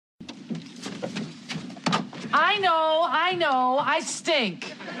I know, I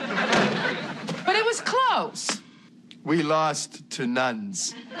stink. But it was close. We lost to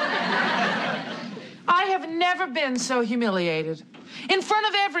nuns. I have never been so humiliated. In front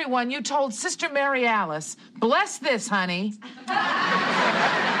of everyone, you told Sister Mary Alice, "Bless this, honey."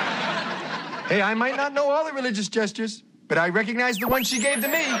 Hey, I might not know all the religious gestures, but I recognize the one she gave to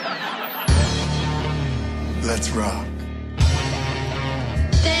me. Let's rock.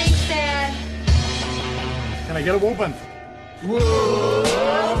 Thanks, Dad. Can I get a whooping? Whoa,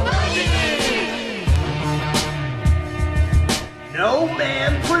 No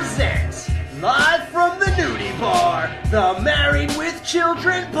Man presents, live from the nudie bar, the Married with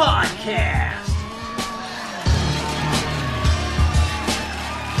Children podcast.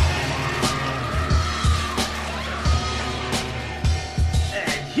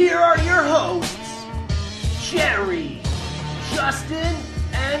 And here are your hosts, Jerry, Justin,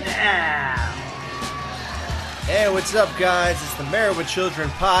 and Al. Hey, what's up, guys? It's the Married with Children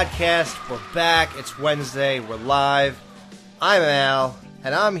podcast. We're back. It's Wednesday. We're live. I'm Al,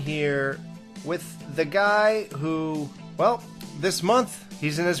 and I'm here with the guy who, well, this month,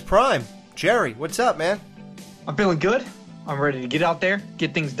 he's in his prime. Jerry, what's up, man? I'm feeling good. I'm ready to get out there,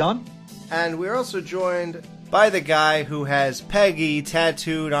 get things done. And we're also joined by the guy who has Peggy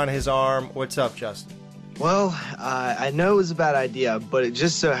tattooed on his arm. What's up, Justin? Well, I know it was a bad idea, but it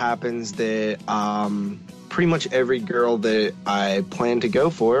just so happens that pretty much every girl that I plan to go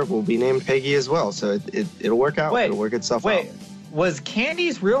for will be named Peggy as well. So it'll work out. It'll work itself out. Wait, was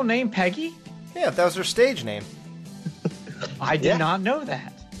Candy's real name Peggy? Yeah, that was her stage name. I did not know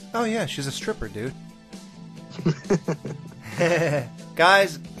that. Oh, yeah, she's a stripper, dude.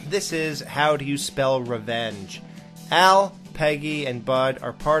 Guys, this is How Do You Spell Revenge? Al, Peggy, and Bud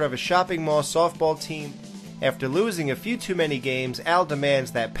are part of a shopping mall softball team. After losing a few too many games, Al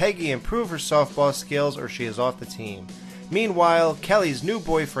demands that Peggy improve her softball skills or she is off the team. Meanwhile, Kelly's new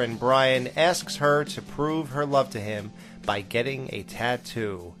boyfriend, Brian, asks her to prove her love to him by getting a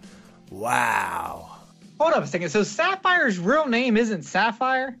tattoo. Wow. Hold up a second. So Sapphire's real name isn't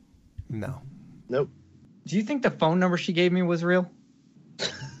Sapphire? No. Nope. Do you think the phone number she gave me was real?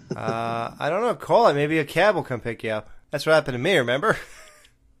 I don't know. Call it. Maybe a cab will come pick you up. That's what happened to me, remember?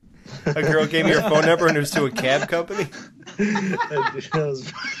 A girl gave me her phone number and it was to a cab company.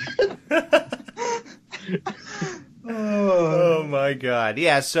 Oh my god.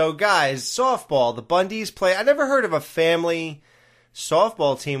 Yeah, so guys, softball, the Bundys play. I never heard of a family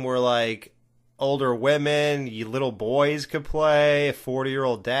softball team where like older women, you little boys could play,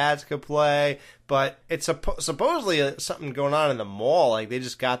 40-year-old dads could play, but it's supposedly something going on in the mall. Like they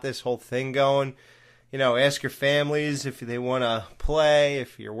just got this whole thing going. You know, ask your families if they want to play,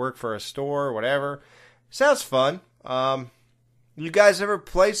 if you work for a store or whatever. Sounds fun. You guys ever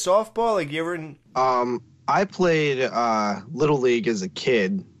play softball? Like you ever? I played Little League as a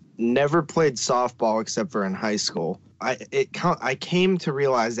kid. Never played softball except for in high school. I came to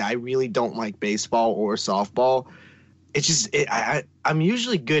realize that I really don't like baseball or softball. It's just I'm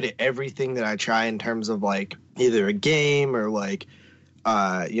usually good at everything that I try in terms of like either a game or like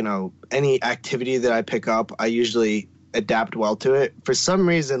any activity that I pick up. I usually adapt well to it. For some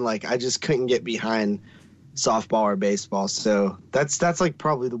reason, like I just couldn't get behind softball or baseball. So that's like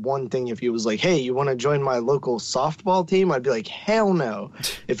probably the one thing. If he was like, "Hey, you want to join my local softball team?" I'd be like, "Hell no."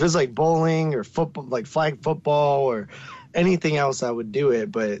 If it was like bowling or football, like flag football or anything else, I would do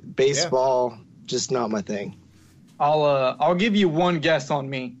it. But baseball, just not my thing. I'll give you one guess on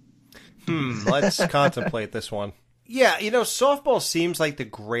me. Let's contemplate this one. Yeah, softball seems like the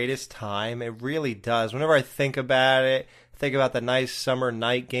greatest time. It really does. Whenever I think about it, I think about the nice summer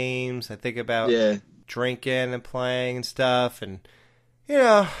night games. I think about drinking and playing and stuff and,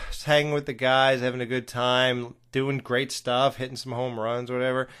 just hanging with the guys, having a good time, doing great stuff, hitting some home runs,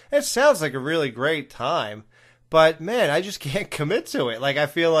 whatever. It sounds like a really great time. But, man, I just can't commit to it. Like, I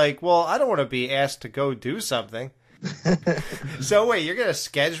feel like, well, I don't want to be asked to go do something. So, wait, you're going to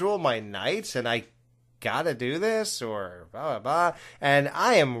schedule my nights and I gotta do this or blah, blah, blah. And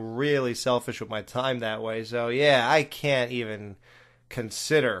I am really selfish with my time that way. So, yeah, I can't even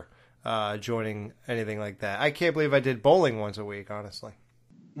consider joining anything like that. I can't believe I did bowling once a week, honestly.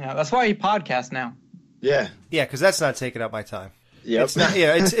 Yeah, that's why you podcast now. Yeah. Yeah, because that's not taking up my time. Yep. It's not,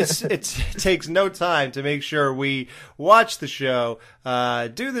 it takes no time to make sure we watch the show,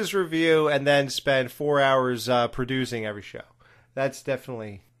 do this review, and then spend 4 hours producing every show. That's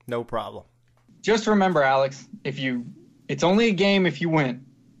definitely no problem. Just remember, Alex, it's only a game if you win.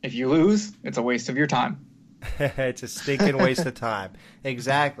 If you lose, it's a waste of your time. It's a stinking waste of time.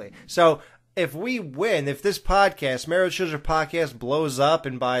 Exactly. So if we win, if this podcast, Married with Children podcast, blows up,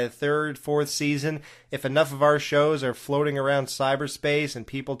 and by the third, fourth season, if enough of our shows are floating around cyberspace and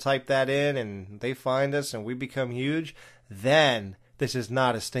people type that in and they find us and we become huge, then this is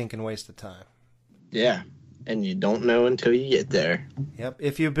not a stinking waste of time. Yeah, and you don't know until you get there. Yep,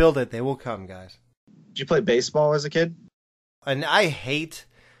 if you build it, they will come, guys. Did you play baseball as a kid? And I hate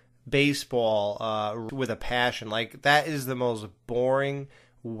baseball with a passion. Like, that is the most boring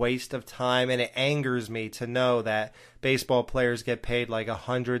waste of time, and it angers me to know that baseball players get paid like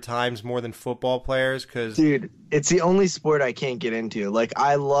 100 times more than football players. Dude, it's the only sport I can't get into. Like,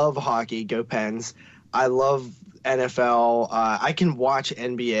 I love hockey, go Pens. I love NFL. I can watch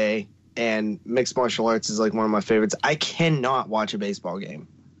NBA, and mixed martial arts is like one of my favorites. I cannot watch a baseball game.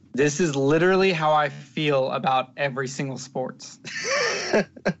 This is literally how I feel about every single sports.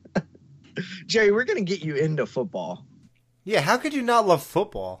 Jerry, we're going to get you into football. Yeah, how could you not love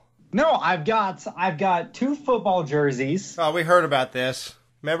football? No, I've got 2 football jerseys. Oh, we heard about this.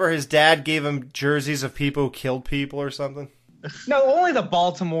 Remember his dad gave him jerseys of people who killed people or something? No, only the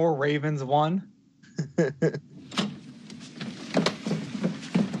Baltimore Ravens won.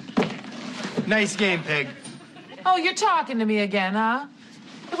 Nice game, Peg. Oh, you're talking to me again, huh?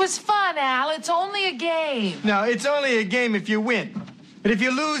 It was fun, Al. It's only a game. No, it's only a game if you win. But if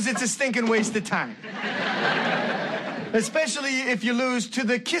you lose, it's a stinking waste of time. Especially if you lose to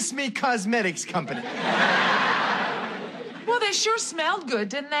the Kiss Me Cosmetics Company. Well, they sure smelled good,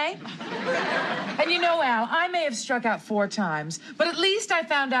 didn't they? And you know, Al, I may have struck out 4 times, but at least I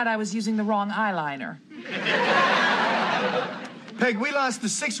found out I was using the wrong eyeliner. Peg, we lost to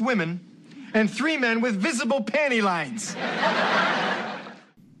 6 women and 3 men with visible panty lines.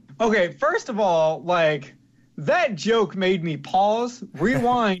 Okay, first of all, like, that joke made me pause,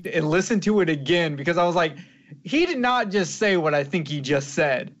 rewind, and listen to it again because I was like, he did not just say what I think he just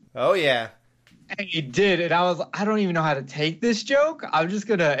said. Oh, yeah. And he did, and I don't even know how to take this joke. I'm just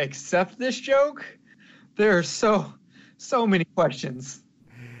going to accept this joke. There are so many questions.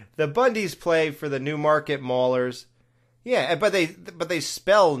 The Bundys play for the Newmarket Maulers. Yeah, but they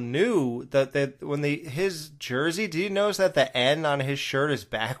spell new. His jersey, do you notice that the N on his shirt is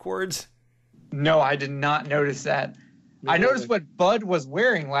backwards? No, I did not notice that. I noticed what Bud was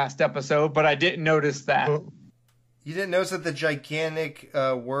wearing last episode, but I didn't notice that. You didn't notice that the gigantic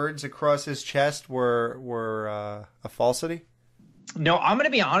words across his chest were a falsity? No, I'm going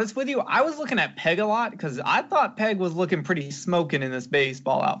to be honest with you. I was looking at Peg a lot because I thought Peg was looking pretty smoking in this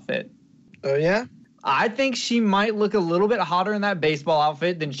baseball outfit. Oh, yeah? I think she might look a little bit hotter in that baseball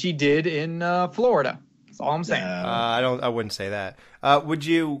outfit than she did in Florida. That's all I'm saying. I wouldn't say that. Would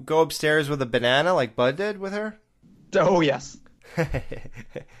you go upstairs with a banana like Bud did with her? Oh, yes.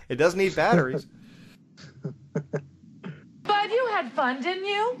 It does need batteries. Bud, you had fun, didn't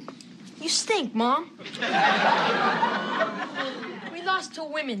you? You stink, Mom. We lost to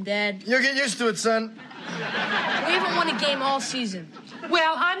women, Dad. You'll get used to it, son. We haven't won a game all season.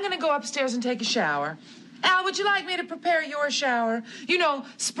 Well, I'm going to go upstairs and take a shower. Al, would you like me to prepare your shower? You know,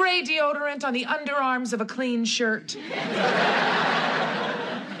 spray deodorant on the underarms of a clean shirt.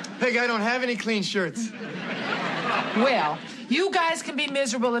 Peg, I don't have any clean shirts. Well, you guys can be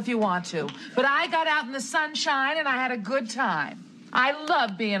miserable if you want to, but I got out in the sunshine and I had a good time. I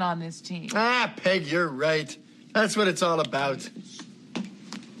love being on this team. Ah, Peg, you're right. That's what it's all about.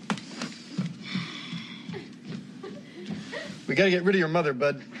 We gotta get rid of your mother,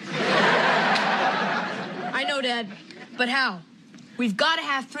 Bud. I know, Dad, but how? We've got to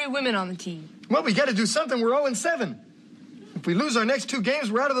have 3 women on the team. Well, we gotta do something. We're 0-7. If we lose our next 2 games,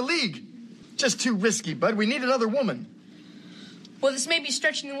 we're out of the league. Just too risky, Bud. We need another woman. Well, this may be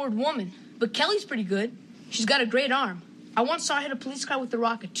stretching the word woman, but Kelly's pretty good. She's got a great arm. I once saw her hit a police car with the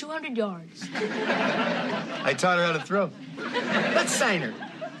rock at 200 yards. I taught her how to throw. Let's sign her.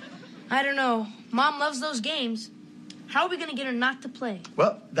 I don't know. Mom loves those games. How are we going to get her not to play?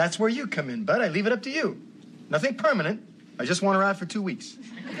 Well, that's where you come in, Bud. I leave it up to you. Nothing permanent. I just want her out for 2 weeks.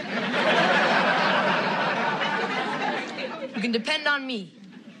 You can depend on me.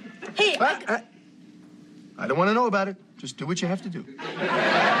 Hey, I don't want to know about it. Just do what you have to do.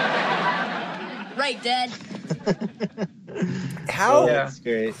 Right, Dad. How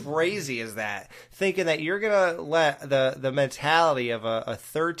crazy is that? Thinking that you're going to let the mentality of a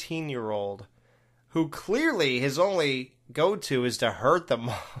 13-year-old who clearly his only go-to is to hurt the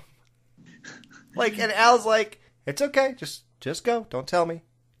mom. And Al's like, it's okay, just go, don't tell me.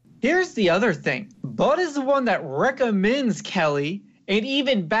 Here's the other thing. Bud is the one that recommends Kelly and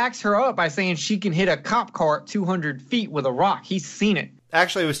even backs her up by saying she can hit a cop car at 200 feet with a rock. He's seen it.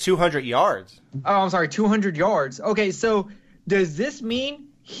 Actually, it was 200 yards. Oh, I'm sorry, 200 yards. Okay, so does this mean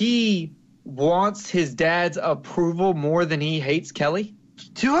he wants his dad's approval more than he hates Kelly?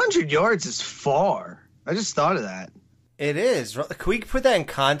 200 yards is far. I just thought of that. It is. Can we put that in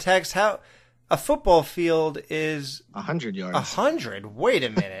context? How a football field is 100 yards. 100? Wait a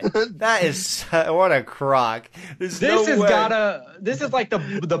minute. That is what a crock. This is like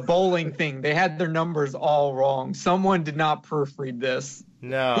the bowling thing. They had their numbers all wrong. Someone did not proofread this.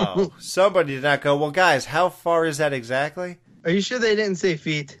 No. Somebody did not go, well, guys, how far is that exactly? Are you sure they didn't say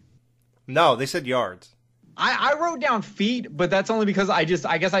feet? No, they said yards. I wrote down feet, but that's only because I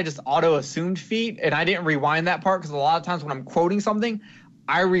guess I just auto-assumed feet, and I didn't rewind that part because a lot of times when I'm quoting something,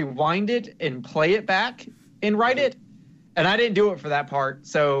 I rewind it and play it back and write it, and I didn't do it for that part,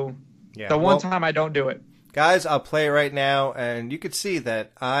 so one time I don't do it. Guys, I'll play it right now, and you can see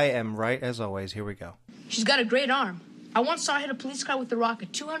that I am right as always. Here we go. She's got a great arm. I once saw her hit a police car with the rock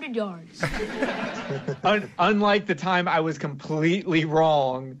at 200 yards. Unlike the time I was completely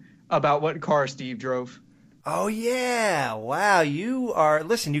wrong about what car Steve drove. Oh, yeah. Wow, you are...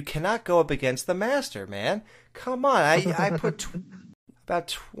 Listen, you cannot go up against the master, man. Come on. I put about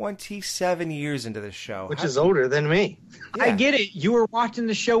 27 years into this show. Which is older than me. Yeah. I get it. You were watching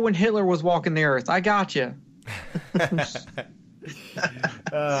the show when Hitler was walking the earth. I got you.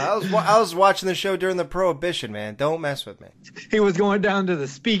 I was watching the show during the Prohibition, man. Don't mess with me. He was going down to the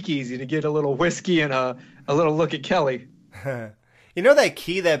speakeasy to get a little whiskey and a little look at Kelly. You know that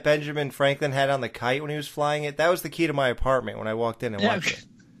key that Benjamin Franklin had on the kite when he was flying it? That was the key to my apartment when I walked in and watched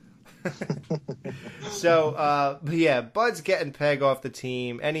it. So, Bud's getting Peg off the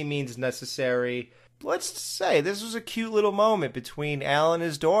team. Any means necessary. Let's say this was a cute little moment between Al and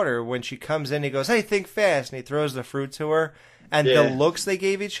his daughter when she comes in. He goes, hey, think fast. And he throws the fruit to her. And the looks they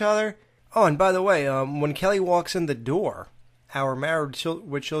gave each other. Oh, and by the way, when Kelly walks in the door, our Married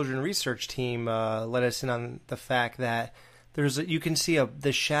with Children research team let us in on the fact that you can see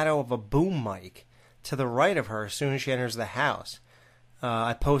the shadow of a boom mic to the right of her as soon as she enters the house.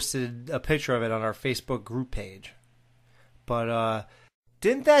 I posted a picture of it on our Facebook group page. But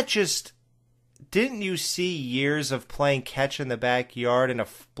didn't you see years of playing catch in the backyard in a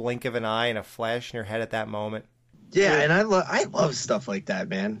blink of an eye and a flash in your head at that moment? Yeah, and I love stuff like that,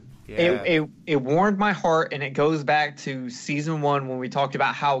 man. Yeah. It warmed my heart, and it goes back to season 1 when we talked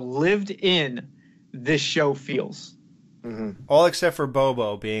about how lived in this show feels. Mm-hmm. All except for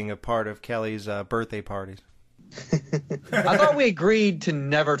Bobo being a part of Kelly's birthday parties. I thought we agreed to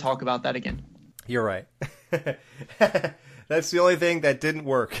never talk about that again. You're right. That's the only thing that didn't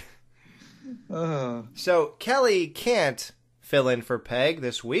work. So Kelly can't fill in for Peg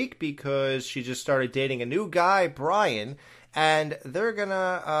this week because she just started dating a new guy, Brian, and they're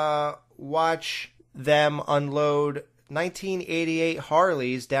gonna watch them unload 1988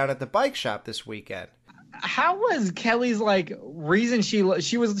 Harleys down at the bike shop this weekend. How was Kelly's reason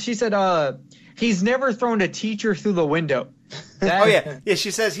she said he's never thrown a teacher through the window? She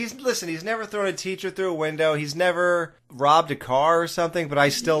says he's never thrown a teacher through a window, he's never robbed a car or something, but I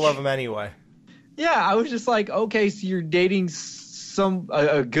still love him anyway. Yeah, I was just like, okay, so you're dating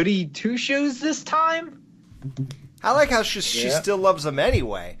a goody two shoes this time? I like how she still loves him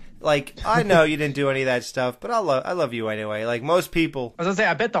anyway. Like, I know you didn't do any of that stuff, but I love you anyway. Like most people. I was gonna say,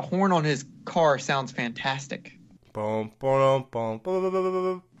 I bet the horn on his car sounds fantastic. Boom, boom, boom, boom, boom,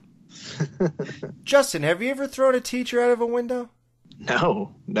 boom, boom. Justin, have you ever thrown a teacher out of a window?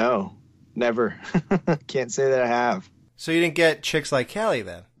 No, never. Can't say that I have. So you didn't get chicks like Kelly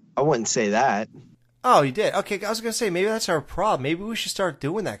then? I wouldn't say that. Oh, you did? Okay, I was gonna say maybe that's our problem. Maybe we should start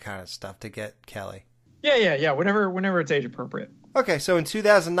doing that kind of stuff to get Kelly. Yeah. Whenever it's age appropriate. Okay, so in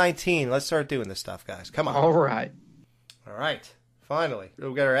 2019, let's start doing this stuff, guys. Come on. All right. Finally,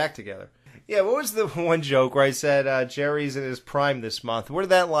 we'll get our act together. Yeah, what was the one joke where I said Jerry's in his prime this month? Where did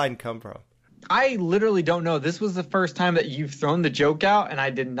that line come from? I literally don't know. This was the first time that you've thrown the joke out, and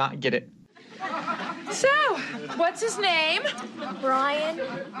I did not get it. So, what's his name? Brian.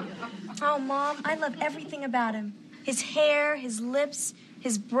 Oh, Mom, I love everything about him. His hair, his lips,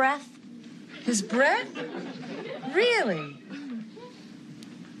 his breath. His breath? Really?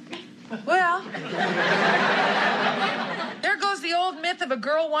 Well, there goes the old myth of a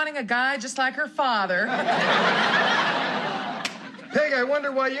girl wanting a guy just like her father. Peg, I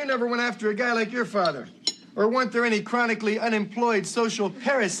wonder why you never went after a guy like your father. Or weren't there any chronically unemployed social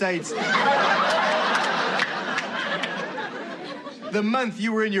parasites the month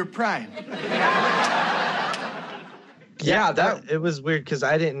you were in your prime? Yeah, it was weird because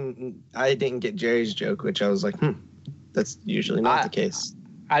I didn't get Jerry's joke, which I was like, that's usually not the case.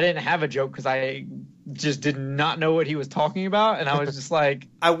 I didn't have a joke because I just did not know what he was talking about, and I was just like,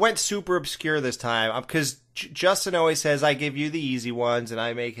 I went super obscure this time because Justin always says I give you the easy ones and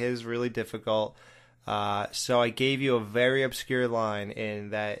I make his really difficult. So I gave you a very obscure line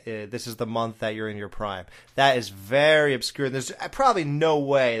in that this is the month that you're in your prime. That is very obscure. There's probably no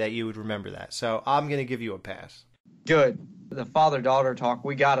way that you would remember that. So I'm going to give you a pass. good. The father-daughter talk,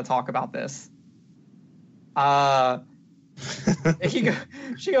 we got to talk about this.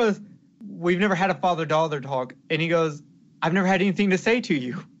 She goes, we've never had a father-daughter talk. And he goes, I've never had anything to say to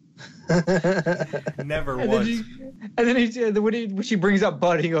you. Never once. When she brings up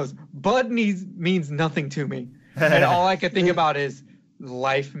Bud, he goes, Bud means nothing to me. And all I could think about is,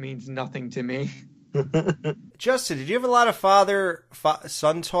 life means nothing to me. Justin, did you have a lot of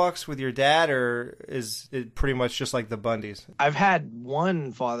father-son talks with your dad, or is it pretty much just like the Bundys? I've had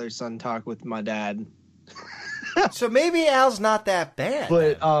one father-son talk with my dad. So maybe Al's not that bad.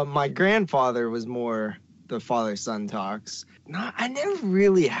 But my grandfather was more the father-son talks. I never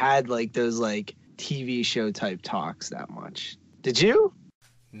really had like those like TV show type talks that much. Did you?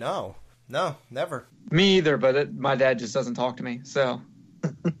 No, never. Me either, but my dad just doesn't talk to me, so...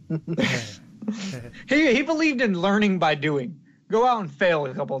 He believed in learning by doing. Go out and fail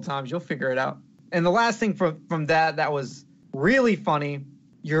a couple of times, you'll figure it out. And the last thing from that was really funny,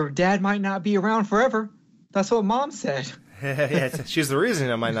 your dad might not be around forever. That's what Mom said. Yeah, she's the reason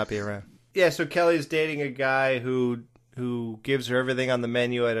I might not be around. Yeah, so Kelly's dating a guy who gives her everything on the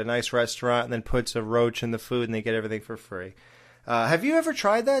menu at a nice restaurant and then puts a roach in the food and they get everything for free. Have you ever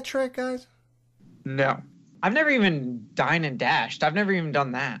tried that trick, guys? No. I've never even dined and dashed. I've never even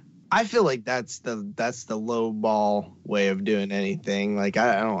done that. I feel like that's the low ball way of doing anything. Like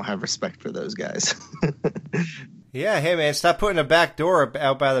I don't have respect for those guys. Yeah, hey man, stop putting a back door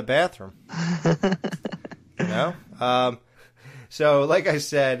out by the bathroom. You know? So like I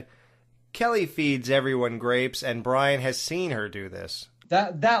said, Kelly feeds everyone grapes, and Brian has seen her do this.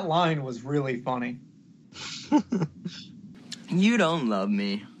 That line was really funny. You don't love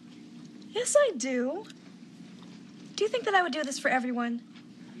me. Yes, I do. Do you think that I would do this for everyone?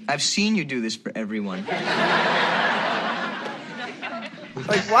 I've seen you do this for everyone.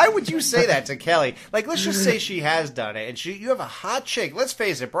 Like, why would you say that to Kelly? Like, let's just say she has done it, and you have a hot chick. Let's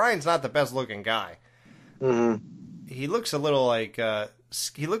face it, Brian's not the best looking guy. Mm-hmm. He looks a little like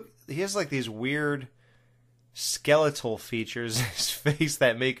he has like these weird skeletal features in his face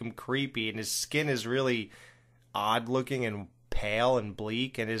that make him creepy, and his skin is really odd looking and pale and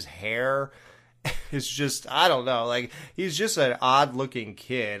bleak, and his hair is just, I don't know, like he's just an odd looking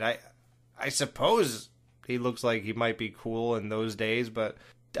kid. I suppose he looks like he might be cool in those days, but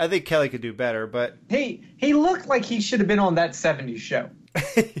I think Kelly could do better. But he looked like he should have been on that 70s show.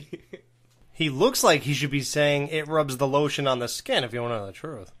 He looks like he should be saying it rubs the lotion on the skin, if you want to know the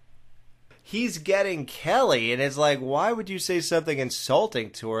truth. He's getting Kelly, and it's like, why would you say something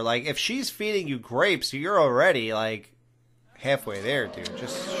insulting to her? Like, if she's feeding you grapes, you're already, like, halfway there, dude.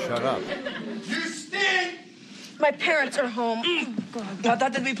 Just shut up. You stink! My parents are home. I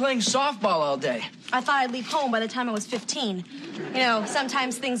thought they'd be playing softball all day. I thought I'd leave home by the time I was 15. You know,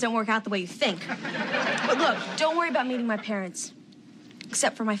 sometimes things don't work out the way you think. But look, don't worry about meeting my parents.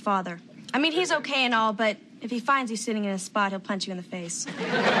 Except for my father. I mean, he's okay and all, but if he finds you sitting in a spot, he'll punch you in the face.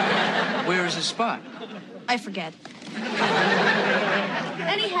 Where is the spot? I forget.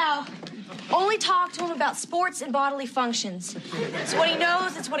 Anyhow, only talk to him about sports and bodily functions. It's what he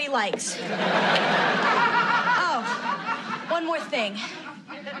knows, it's what he likes. Oh, one more thing.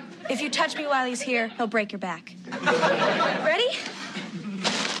 If you touch me while he's here, he'll break your back. Ready?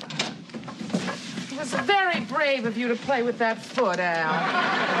 It was very brave of you to play with that foot,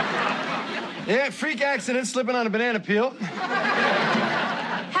 Al. Yeah, freak accident, slipping on a banana peel.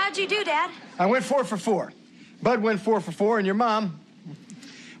 How'd you do, Dad? I went 4 for 4. Bud went 4 for 4, and your mom...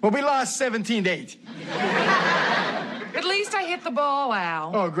 Well, we lost 17-8. At least I hit the ball,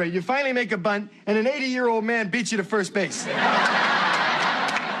 Al. Oh, great. You finally make a bunt, and an 80-year-old man beats you to first base.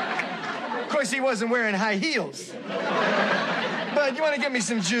 Of course, he wasn't wearing high heels. Bud, you want to get me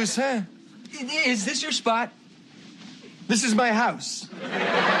some juice, huh? Is this your spot? This is my house.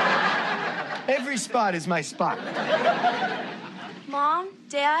 Every spot is my spot. Mom,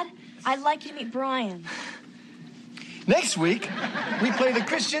 Dad, I'd like you to meet Brian. Next week, we play the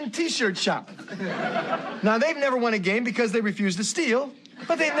Christian T-shirt shop. Now, they've never won a game because they refuse to steal,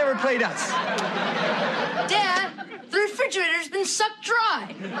 but they've never played us. Dad, the refrigerator's been sucked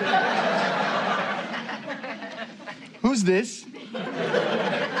dry. Who's this?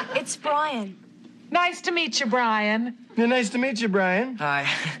 It's Brian. Nice to meet you, Brian. Yeah, nice to meet you, Brian. Hi.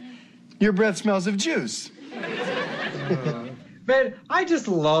 Your breath smells of juice. Man, I just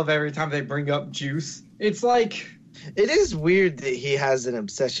love every time they bring up juice. It's like... It is weird that he has an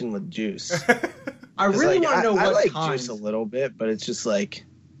obsession with juice. I really want to know what I like kind. juice a little bit, but it's just like...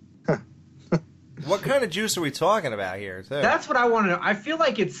 What kind of juice are we talking about here? That's what I want to know. I feel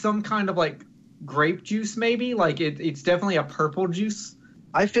like it's some kind of like grape juice, maybe. Like it's definitely a purple juice.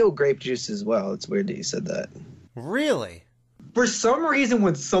 I feel grape juice as well. It's weird that you said that. Really? For some reason,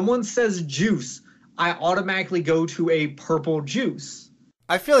 when someone says juice, I automatically go to a purple juice.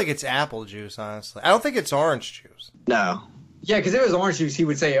 I feel like it's apple juice, honestly. I don't think it's orange juice. No. Yeah, because if it was orange juice, he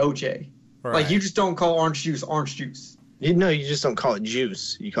would say OJ. Right. Like, you just don't call orange juice orange juice. You just don't call it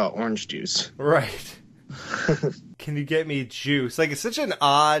juice. You call it orange juice. Right. Can you get me juice? Like, it's such an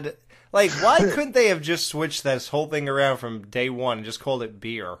odd... Like, why couldn't they have just switched this whole thing around from day one and just called it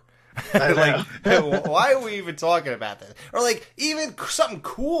beer? Like, why are we even talking about this? Or, like, even something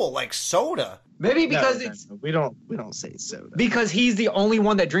cool like soda. Maybe because we don't say soda. Because he's the only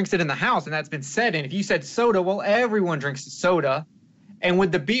one that drinks it in the house, and that's been said. And if you said soda, well, everyone drinks soda. And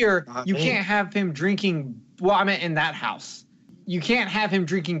with the beer, you can't have him drinking... Well, I meant in that house. You can't have him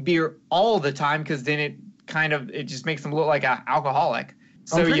drinking beer all the time because then it just makes him look like an alcoholic.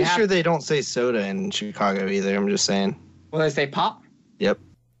 So I'm pretty sure they don't say soda in Chicago either. I'm just saying. Well, they say pop? Yep.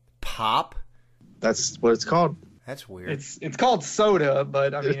 Pop? That's what it's called. That's weird. It's called soda,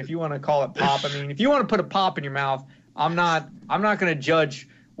 but I mean, if you want to call it pop, I mean, if you want to put a pop in your mouth, I'm not going to judge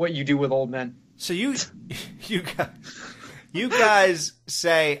what you do with old men. So you guys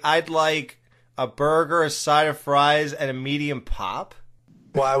say I'd like a burger, a side of fries, and a medium pop?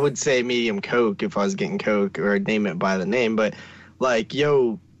 Well, I would say medium Coke if I was getting Coke, or I'd name it by the name. But, like,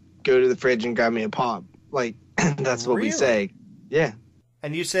 yo, go to the fridge and grab me a pop. Like, that's what we say. Yeah.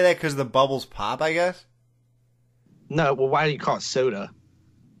 And you say that because the bubbles pop, I guess? No, well, why do you call it soda?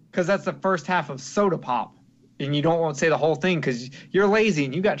 Because that's the first half of soda pop. And you don't want to say the whole thing because you're lazy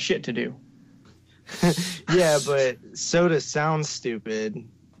and you got shit to do. Yeah, but soda sounds stupid.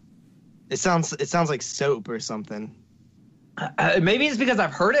 It sounds like soap or something. Maybe it's because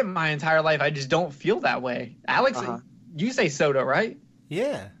I've heard it my entire life. I just don't feel that way. Alex, you say soda, right?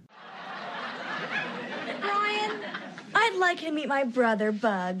 Yeah. Brian, I'd like you to meet my brother,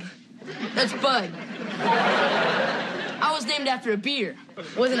 Bug. That's Bud. I was named after a beer.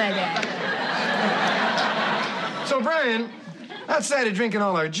 Wasn't I, Dad? So, Brian, outside of drinking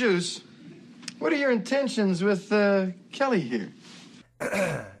all our juice, what are your intentions with Kelly here?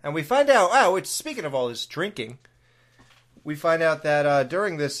 And we find out, speaking of all this drinking, we find out that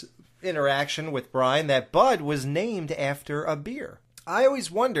during this interaction with Brian, that Bud was named after a beer. I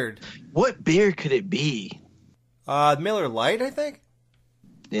always wondered. What beer could it be? Miller Lite, I think?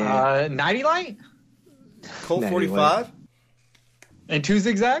 Yeah. 90 Light? Colt 45? And 2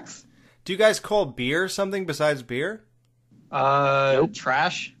 zigzags? Do you guys call beer something besides beer? Nope.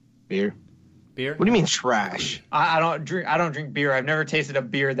 Trash. Beer. Beer? What do you mean trash? I don't drink beer. I've never tasted a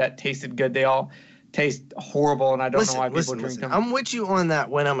beer that tasted good. They all taste horrible, and I don't know why people drink them. I'm with you on that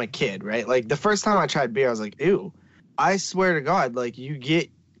when I'm a kid, right? Like, the first time I tried beer, I was like, ew. I swear to God, like, you get,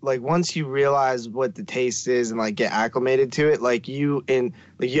 like, once you realize what the taste is and, like, get acclimated to it, like, you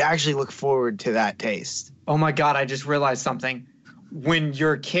actually look forward to that taste. Oh, my God, I just realized something. When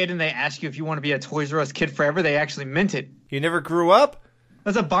you're a kid and they ask you if you want to be a Toys R Us kid forever, they actually meant it. You never grew up?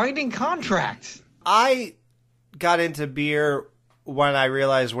 That's a binding contract. I got into beer when I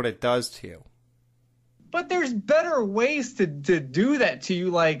realized what it does to you. But there's better ways to do that to you.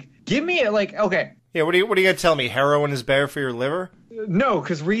 Like, give me a, like, okay. Yeah, what are you going to tell me? Heroin is better for your liver? No,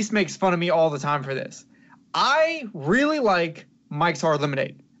 because Reese makes fun of me all the time for this. I really like Mike's Hard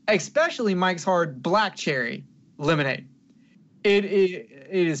Lemonade, especially Mike's Hard Black Cherry Lemonade. It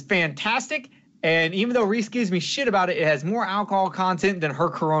is fantastic, and even though Reese gives me shit about it, it has more alcohol content than her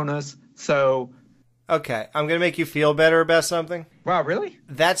Coronas, so... Okay, I'm going to make you feel better about something. Wow, really?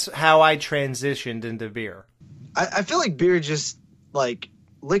 That's how I transitioned into beer. I feel like beer just, like,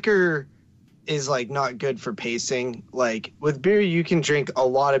 liquor is, like, not good for pacing. Like, with beer, you can drink a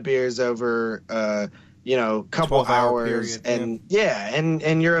lot of beers over, couple hours, period,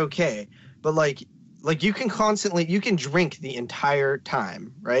 and you're okay. But, like you can drink the entire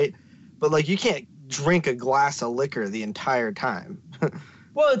time, right? But, like, you can't drink a glass of liquor the entire time.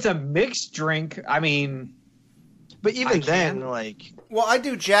 Well, it's a mixed drink. I mean... But even then, like... Well, I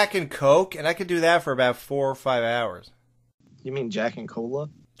do Jack and Coke, and I could do that for about 4 or 5 hours. You mean Jack and Cola?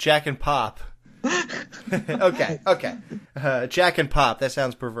 Jack and Pop. Okay. Jack and Pop. That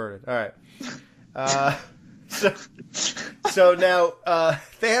sounds perverted. All right. So now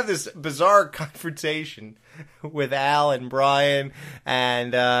they have this bizarre confrontation with Al and Brian,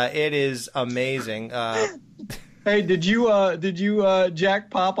 and it is amazing. Hey, did you Jack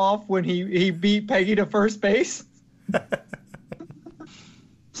pop off when he beat Peggy to first base?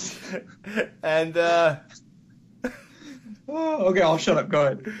 And okay, I'll shut up. Go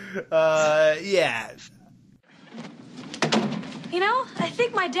ahead. yeah. You know, I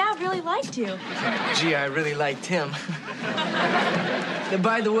think my dad really liked you. Gee, I really liked him.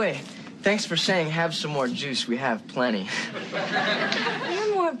 By the way, thanks for saying have some more juice. We have plenty.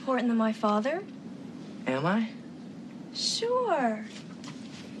 You're more important than my father. Am I? Sure.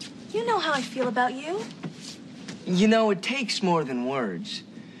 You know how I feel about you. You know, it takes more than words.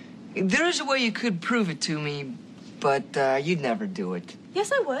 There is a way you could prove it to me, but you'd never do it.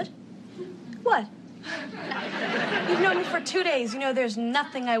 Yes, I would. What? You've known me for 2 days. You know there's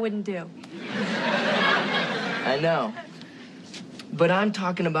nothing I wouldn't do. I know. But I'm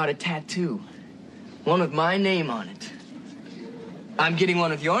talking about a tattoo. One with my name on it. I'm getting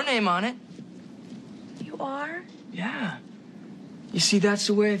one with your name on it. You are? Yeah. You see, that's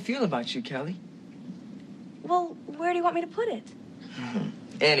the way I feel about you, Kelly. Well, where do you want me to put it?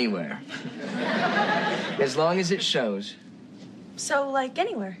 Anywhere. As long as it shows. So, like,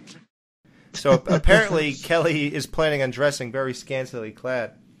 anywhere. So apparently Kelly is planning on dressing very scantily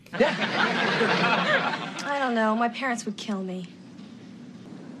clad. I don't know. My parents would kill me.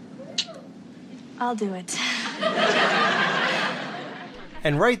 I'll do it.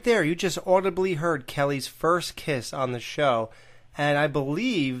 And right there, you just audibly heard Kelly's first kiss on the show. And I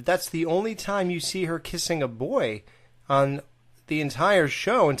believe that's the only time you see her kissing a boy on the entire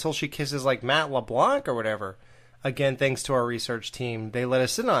show until she kisses like Matt LeBlanc or whatever. Again, thanks to our research team, they let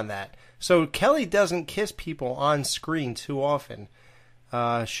us in on that. So Kelly doesn't kiss people on screen too often.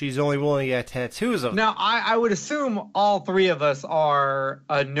 She's only willing to get tattoos of them. Now, I would assume all three of us are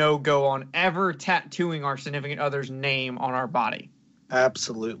a no-go on ever tattooing our significant other's name on our body.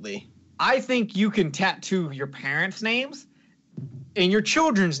 Absolutely. I think you can tattoo your parents' names and your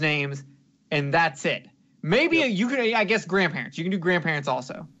children's names, and that's it. Maybe you can, I guess, grandparents. You can do grandparents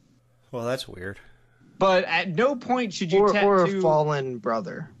also. Well, that's weird. But at no point should you tattoo... Or a fallen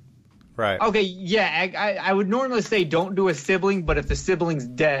brother. Right. Okay, yeah, I would normally say don't do a sibling, but if the sibling's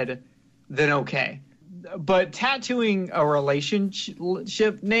dead, then okay. But tattooing a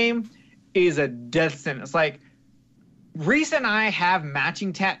relationship name is a death sentence. Like, Reese and I have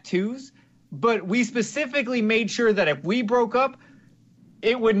matching tattoos, but we specifically made sure that if we broke up,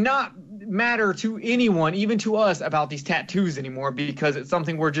 it would not matter to anyone, even to us, about these tattoos anymore because it's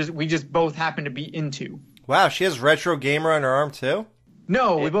something we just both happen to be into. Wow, she has Retro Gamer on her arm too?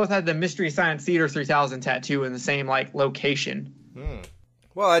 No, we both had the Mystery Science Theater 3000 tattoo in the same location.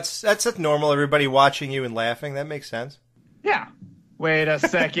 Well, that's normal. Everybody watching you and laughing. That makes sense. Yeah. Wait a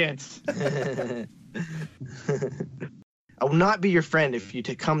second. I will not be your friend if you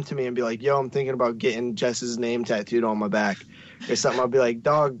come to me and be like, yo, I'm thinking about getting Jess's name tattooed on my back or something. I'll be like,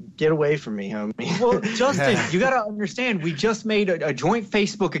 dog, get away from me, homie. Well, Justin, you got to understand, we just made a joint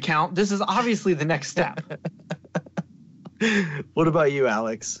Facebook account. This is obviously the next step. What about you,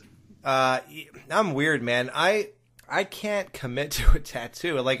 Alex? I'm weird, man. I can't commit to a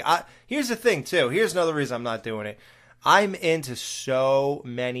tattoo. Here's the thing, too. Here's another reason I'm not doing it. I'm into so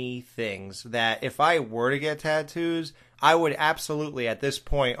many things that if I were to get tattoos, I would absolutely, at this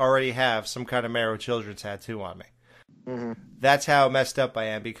point, already have some kind of Marrow Children tattoo on me. Mm-hmm. That's how messed up I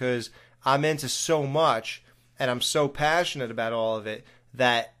am because I'm into so much and I'm so passionate about all of it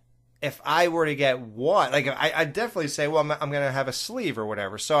that if I were to get one, I'd definitely say, well, I'm going to have a sleeve or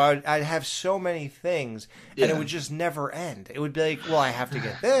whatever. So I'd have so many things, and it would just never end. It would be like, well, I have to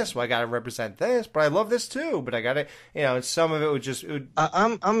get this. Well, I got to represent this, but I love this too. But I got to, and some of it would just.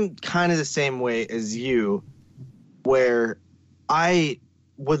 I'm kind of the same way as you, where I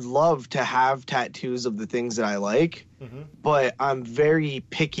would love to have tattoos of the things that I like, but I'm very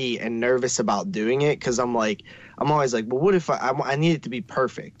picky and nervous about doing it because I'm always like, well, what if I need it to be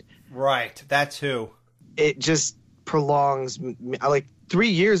perfect? Right, that too. It just prolongs. 3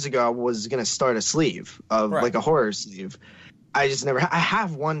 years ago, I was gonna start a sleeve of like a horror sleeve. I just never. I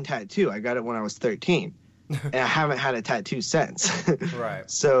have one tattoo. I got it when I was 13, and I haven't had a tattoo since.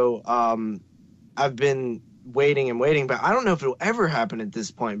 Right. So I've been waiting and waiting, but I don't know if it'll ever happen at this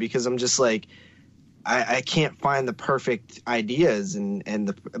point because I'm just like, I can't find the perfect ideas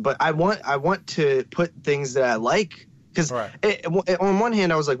but I want to put things that I like. Because on one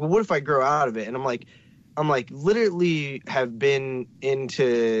hand, I was like, well, what if I grow out of it? And I'm like, literally have been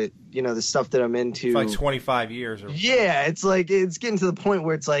into, the stuff that I'm into. For 25 years. Yeah, it's like, it's getting to the point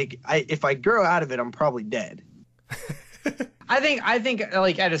where it's like, if I grow out of it, I'm probably dead. I think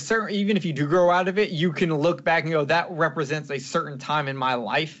at a certain, even if you do grow out of it, you can look back and go, that represents a certain time in my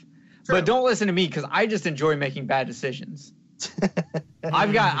life. But don't listen to me because I just enjoy making bad decisions.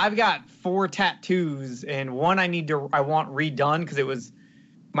 I've got 4 tattoos, and one I want redone because it was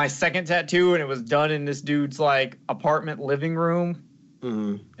my second tattoo, and it was done in this dude's like apartment living room.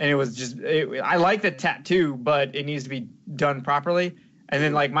 And it was just I like the tattoo, but it needs to be done properly. And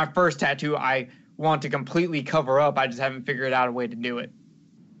then like my first tattoo, I want to completely cover up. I just haven't figured out a way to do it.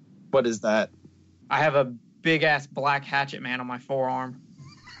 What is that? I have a big ass black hatchet man on my forearm.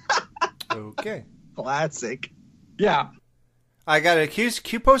 Okay. Classic. Yeah. I got it. Can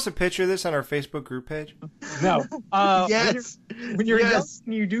you post a picture of this on our Facebook group page? No. Yes. When you're young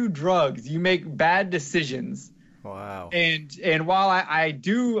and you do drugs, you make bad decisions. Wow. And while I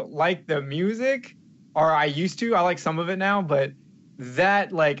do like the music, or I used to, I like some of it now, but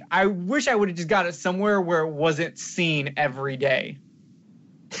that, like, I wish I would have just got it somewhere where it wasn't seen every day.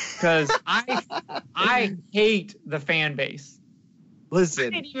 Because I hate the fan base. Listen, I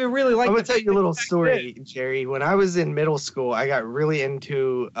didn't even really like. I'm gonna tell you a little story, Jerry. When I was in middle school, I got really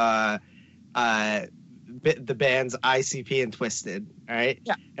into the bands ICP and Twisted. All right,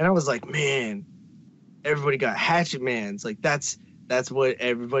 yeah, and I was like, man, everybody got Hatchet Mans. Like that's what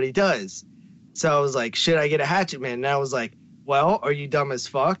everybody does. So I was like, should I get a Hatchet Man? And I was like, well, are you dumb as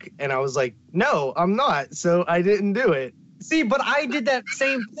fuck? And I was like, no, I'm not. So I didn't do it. See, but I did that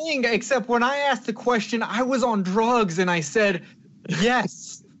same thing, except when I asked the question, I was on drugs, and I said,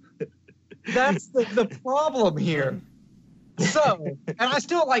 yes. That's the problem here. So, and I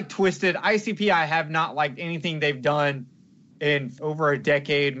still like Twisted. ICP, I have not liked anything they've done in over a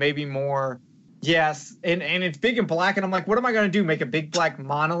decade, maybe more. Yes, and it's big and black, and I'm like, what am I going to do? Make a big black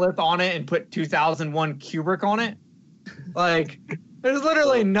monolith on it and put 2001 Kubrick on it? Like, there's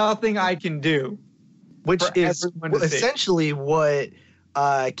literally nothing I can do. Which is essentially what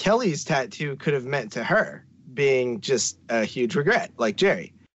Kelly's tattoo could have meant to her, being just a huge regret, like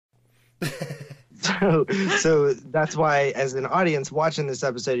Jerry. So that's why, as an audience watching this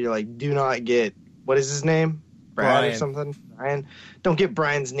episode, you're like, do not get, what is his name? Brad or something? Brian? Don't get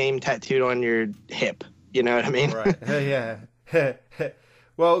Brian's name tattooed on your hip. You know what I mean? Right. Yeah.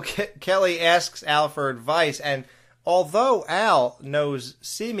 Well, Kelly asks Al for advice, and although Al knows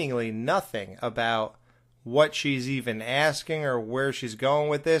seemingly nothing about what she's even asking or where she's going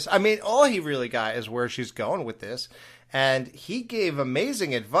with this, I mean, all he really got is where she's going with this. And he gave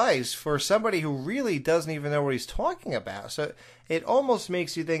amazing advice for somebody who really doesn't even know what he's talking about. So it almost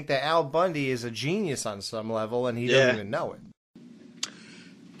makes you think that Al Bundy is a genius on some level, and he doesn't even know it.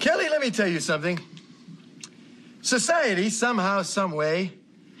 Kelly, let me tell you something. Society, somehow, some way,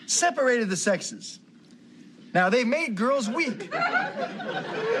 separated the sexes. Now, they've made girls weak.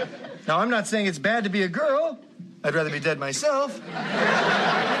 Now, I'm not saying it's bad to be a girl. I'd rather be dead myself.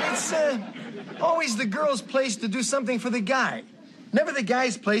 It's always the girl's place to do something for the guy. Never the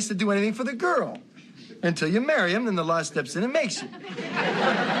guy's place to do anything for the girl. Until you marry him, then the law steps in and makes you.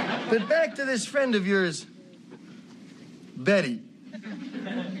 But back to this friend of yours, Betty.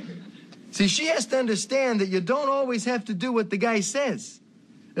 See, she has to understand that you don't always have to do what the guy says.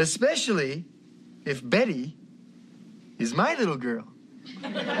 Especially if Betty is my little girl.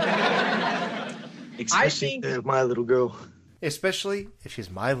 Especially if my little girl. Especially if she's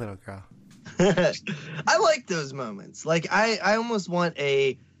my little girl. I like those moments. Like, I almost want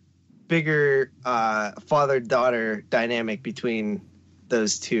a bigger father-daughter dynamic between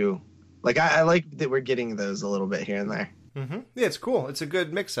those two. Like, I like that we're getting those a little bit here and there. Mm-hmm. Yeah, it's cool. It's a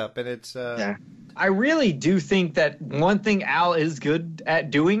good mix-up, and it's... Yeah. I really do think that one thing Al is good at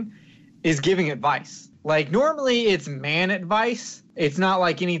doing is giving advice. Like, normally it's man advice. It's not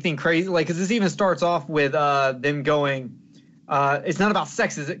like anything crazy. Like, because this even starts off with them going, it's not about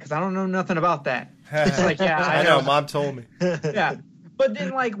sex, is it? Because I don't know nothing about that. It's like, yeah, I know. Mom told me. Yeah. But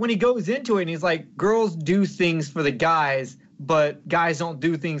then, like, when he goes into it and he's like, girls do things for the guys, but guys don't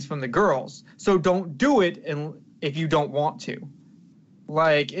do things from the girls. So don't do it if you don't want to.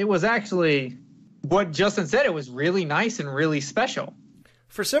 Like, it was actually what Justin said. It was really nice and really special.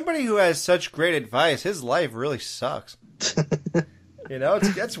 For somebody who has such great advice, his life really sucks. You know,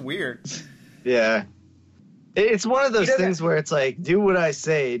 that's weird. Yeah. It's one of those things where it's like, do what I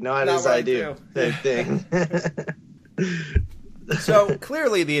say, not as I do. Type thing. So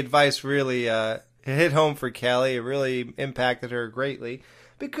clearly the advice really hit home for Kelly. It really impacted her greatly.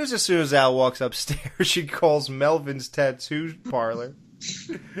 Because as soon as Al walks upstairs, she calls Melvin's tattoo parlor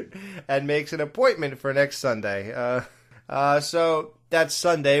and makes an appointment for next Sunday. So that's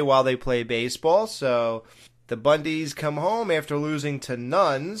Sunday while they play baseball. So the Bundys come home after losing to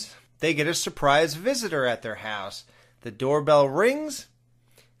Nuns. They get a surprise visitor at their house. The doorbell rings,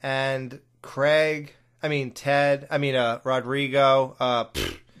 and Rodrigo,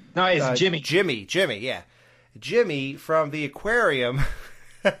 No, it's Jimmy. Jimmy, yeah. Jimmy from the aquarium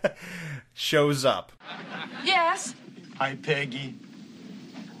shows up. Yes? Hi, Peggy.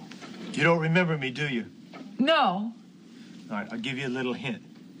 You don't remember me, do you? No. All right, I'll give you a little hint.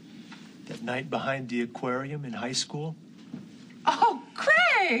 That night behind the aquarium in high school? Oh,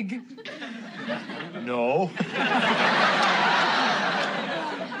 Craig! No.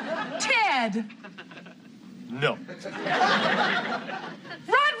 Ted! No.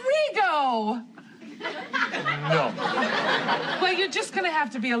 Rodrigo! No. Well, you're just going to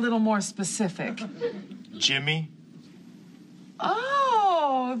have to be a little more specific. Jimmy?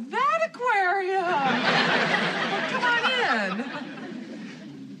 Oh, that aquarium! Well, come on in.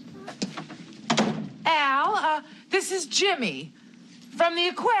 Al, this is Jimmy from the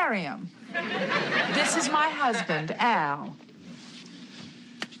aquarium. This is my husband, Al.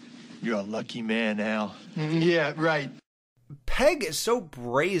 You're a lucky man, Al. Yeah, right. Peg is so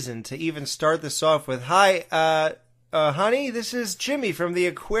brazen to even start this off with, "Hi, honey, this is Jimmy from the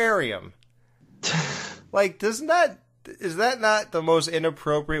aquarium." Like, is that not the most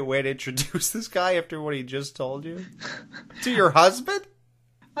inappropriate way to introduce this guy after what he just told you? To your husband?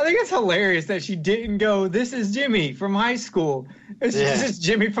 I think it's hilarious that she didn't go, "This is Jimmy from high school." This is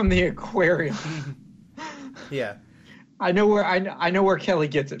Jimmy from the aquarium. Yeah. I know where Kelly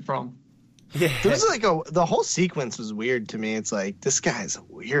gets it from. Yeah. There's like the whole sequence was weird to me. It's like, this guy's a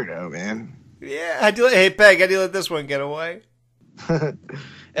weirdo, man. Yeah, hey, Peg, how do you let this one get away?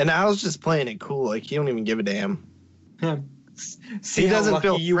 And I was just playing it cool. Like, he don't even give a damn. See, He how doesn't lucky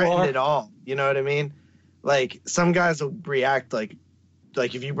feel you threatened are? at all. You know what I mean? Like, some guys will react like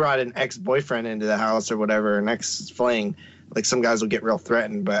if you brought an ex-boyfriend into the house or whatever, an ex-fling, like some guys will get real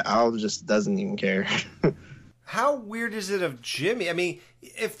threatened, but Al just doesn't even care. How weird is it of Jimmy? I mean,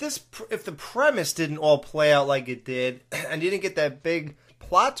 if the premise didn't all play out like it did, and you didn't get that big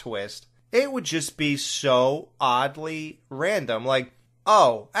plot twist, it would just be so oddly random. Like,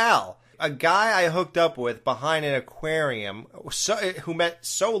 oh, Al, a guy I hooked up with behind an aquarium, who meant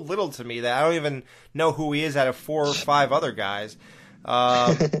so little to me that I don't even know who he is out of 4 or 5 other guys.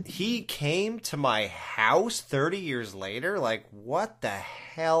 He came to my house 30 years later. Like, what the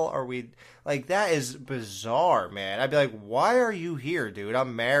hell are we... Like, that is bizarre, man. I'd be like, why are you here, dude?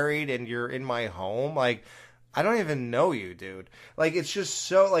 I'm married and you're in my home. Like, I don't even know you, dude. Like, it's just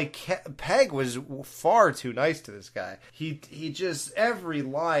so, like, Peg was far too nice to this guy. He just, every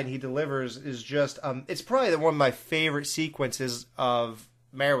line he delivers is just, it's probably one of my favorite sequences of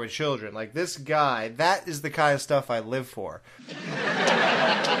Married with Children. Like, this guy, that is the kind of stuff I live for.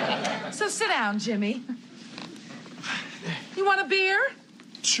 So sit down, Jimmy. You want a beer?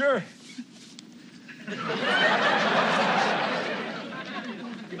 Sure.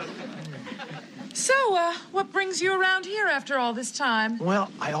 So, what brings you around here after all this time?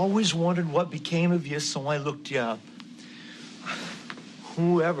 Well, I always wondered what became of you, so I looked you up.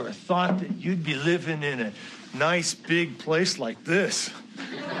 Whoever thought that you'd be living in a nice big place like this?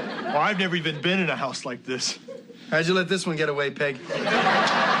 Well, I've never even been in a house like this. How'd you let this one get away, Peg?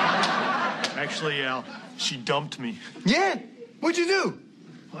 Actually, Al, she dumped me. Yeah? What'd you do?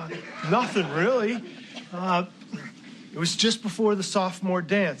 Nothing, really. It was just before the sophomore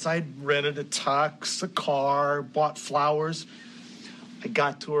dance. I'd rented a tux, a car, bought flowers. I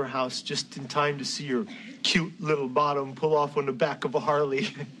got to her house just in time to see her cute little bottom pull off on the back of a Harley.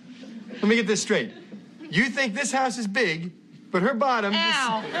 Let me get this straight. You think this house is big, but her bottom...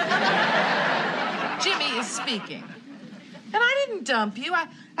 Al. Jimmy is speaking. And I didn't dump you.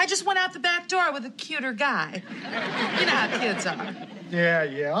 I just went out the back door with a cuter guy. You know how kids are.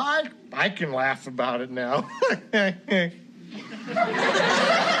 Yeah, I can laugh about it now.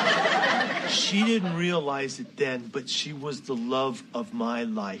 She didn't realize it then, but she was the love of my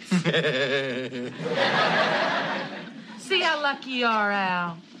life. See how lucky you are,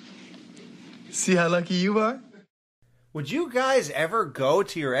 Al. See how lucky you are? Would you guys ever go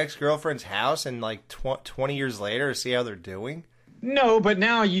to your ex-girlfriend's house and, like, 20 years later see how they're doing? No, but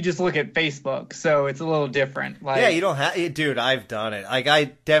now you just look at Facebook, so it's a little different. Like, yeah, you don't have... Dude, I've done it. Like, I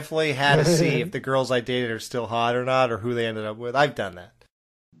definitely had to see if the girls I dated are still hot or not, or who they ended up with. I've done that.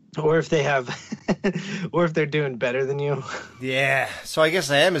 Or if they have... or if they're doing better than you. Yeah, so I guess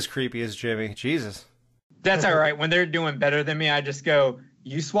I am as creepy as Jimmy. Jesus. That's all right. When they're doing better than me, I just go,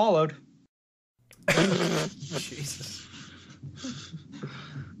 "You swallowed." Jesus.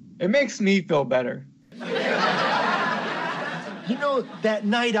 It makes me feel better. You know, that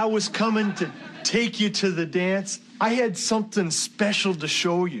night I was coming to take you to the dance, I had something special to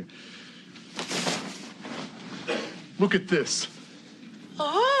show you. Look at this.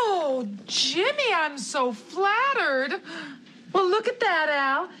 Oh, Jimmy, I'm so flattered. Well, look at that,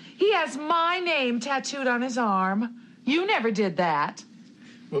 Al. He has my name tattooed on his arm. You never did that.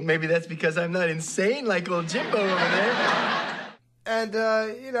 Well, maybe that's because I'm not insane like old Jimbo over there. And,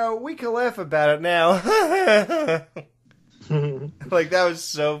 we can laugh about it now. Like, that was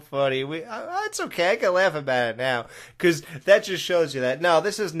so funny. It's okay, I can laugh about it now. Because that just shows you that, no,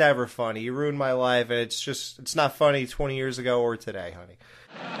 this is never funny. You ruined my life, and it's not funny 20 years ago or today, honey.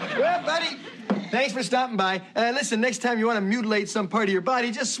 Well, buddy, thanks for stopping by. Listen, next time you want to mutilate some part of your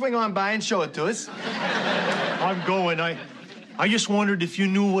body, just swing on by and show it to us. I'm going. I just wondered if you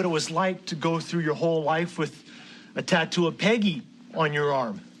knew what it was like to go through your whole life with a tattoo of Peggy on your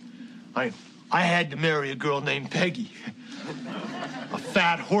arm. I had to marry a girl named Peggy. A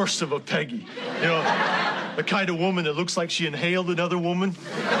fat horse of a Peggy. You know, the kind of woman that looks like she inhaled another woman.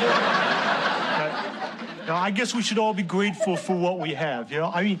 Now, I guess we should all be grateful for what we have, you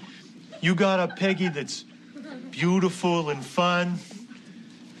know? I mean, you got a Peggy that's beautiful and fun.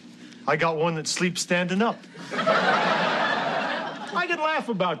 I got one that sleeps standing up. I can laugh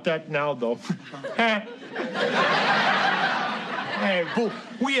about that now, though. Hey, Boo,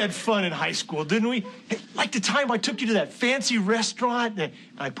 we had fun in high school, didn't we? Hey, like the time I took you to that fancy restaurant and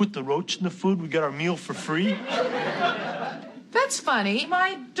I put the roach in the food, we got our meal for free. That's funny.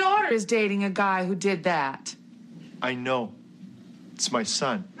 My daughter is dating a guy who did that. I know. It's my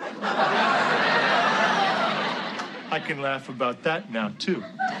son. I can laugh about that now, too.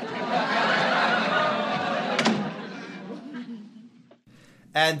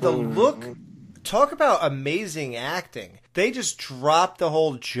 And the look, talk about amazing acting. They just dropped the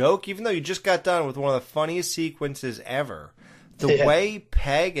whole joke, even though you just got done with one of the funniest sequences ever. The way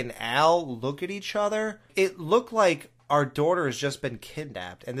Peg and Al look at each other, it looked like our daughter has just been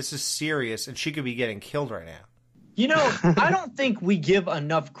kidnapped, and this is serious, and she could be getting killed right now. You know, I don't think we give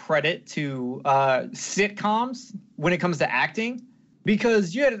enough credit to sitcoms when it comes to acting,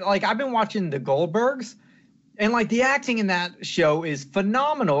 because I've been watching The Goldbergs, and the acting in that show is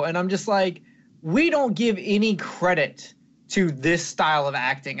phenomenal, and I'm just like, we don't give any credit to this style of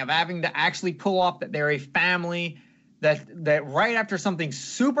acting, of having to actually pull off that they're a family, that right after something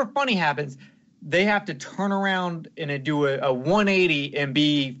super funny happens, they have to turn around and do a 180 and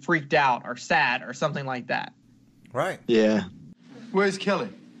be freaked out or sad or something like that. Right. Yeah. Where's Kelly?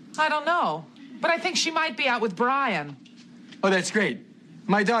 I don't know, but I think she might be out with Brian. Oh, that's great.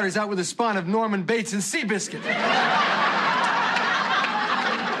 My daughter's out with a spawn of Norman Bates and Seabiscuit.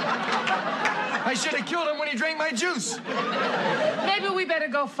 I should have killed him when he drank my juice. Maybe we better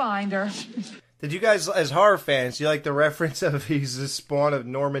go find her. Did you guys, as horror fans, do you like the reference of he's the spawn of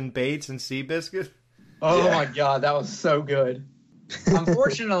Norman Bates and Seabiscuit? Oh my God, that was so good.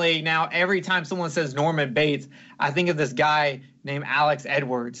 Unfortunately, now every time someone says Norman Bates, I think of this guy named Alex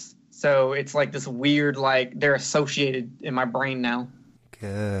Edwards. So it's like this weird, they're associated in my brain now.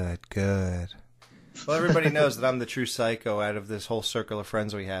 Good. Well, everybody knows that I'm the true psycho out of this whole circle of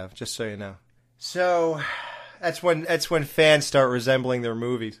friends we have, just so you know. So that's when fans start resembling their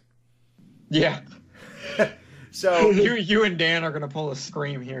movies. Yeah. So you and Dan are gonna pull a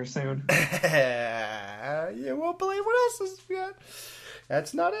scream here soon. You won't believe what else is got.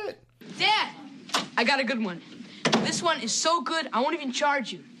 That's not it. Dad, I got a good one. This one is so good, I won't even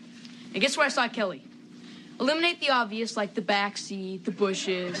charge you. And guess where I saw Kelly? Eliminate the obvious, like the backseat, the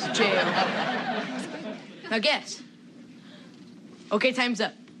bushes, jail. Now guess. Okay, time's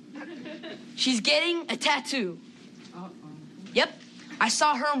up. She's getting a tattoo. Yep. I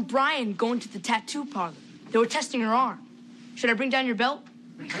saw her and Brian going to the tattoo parlor. They were testing her arm. Should I bring down your belt?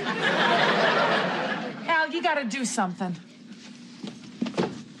 Al, you gotta do something.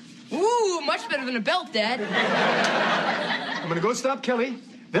 Ooh, much better than a belt, Dad. I'm gonna go stop Kelly,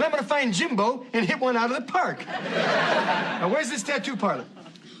 then I'm gonna find Jimbo and hit one out of the park. Now, where's this tattoo parlor?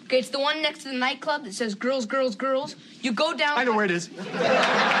 Okay, it's the one next to the nightclub that says girls, girls, girls. You go down... I know where it is.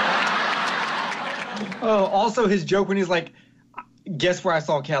 Oh, also his joke when he's like, guess where I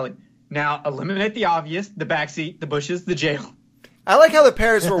saw Kelly? Now, eliminate the obvious, the backseat, the bushes, the jail. I like how the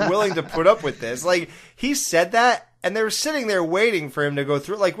parents were willing to put up with this. He said that, and they were sitting there waiting for him to go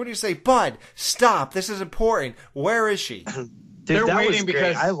through. What do you say? Bud, stop. This is important. Where is she? Dude, They're that waiting was great.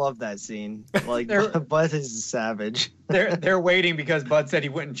 because I love that scene. Bud is a savage. They're waiting because Bud said he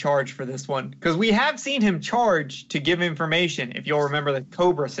wouldn't charge for this one. Because we have seen him charge to give information, if you'll remember the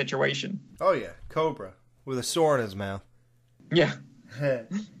Cobra situation. Oh, yeah. Cobra. With a sword in his mouth. Yeah.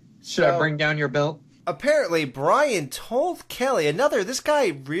 Should I bring down your belt? Apparently, Brian told Kelly, this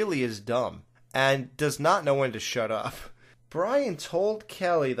guy really is dumb and does not know when to shut up. Brian told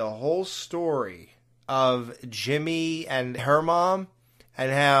Kelly the whole story of Jimmy and her mom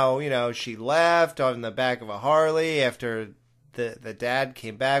and how, she left on the back of a Harley after the dad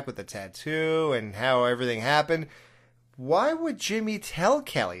came back with the tattoo and how everything happened. Why would Jimmy tell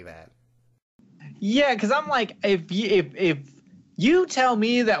Kelly that? Yeah, because I'm like, if you tell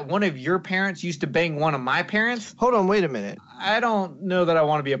me that one of your parents used to bang one of my parents, hold on, wait a minute. I don't know that I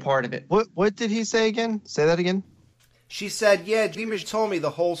want to be a part of it. What did he say again? Say that again. She said, yeah, Jimmy told me the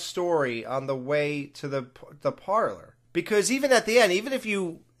whole story on the way to the parlor. Because even at the end, even if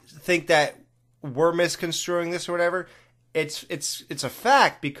you think that we're misconstruing this or whatever, it's a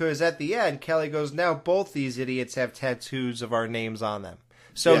fact, because at the end, Kelly goes, now both these idiots have tattoos of our names on them.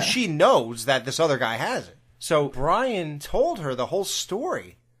 So she knows that this other guy has it. So Brian told her the whole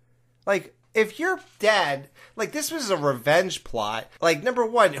story. Like, if your dad, like, this was a revenge plot. Like, number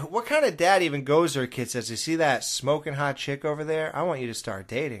one, what kind of dad even goes to their kid, says, you see that smoking hot chick over there? I want you to start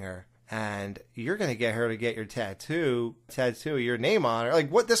dating her. And you're going to get her to get your tattoo your name on her. Like,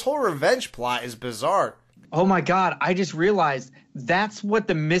 what? This whole revenge plot is bizarre. Oh my God, I just realized that's what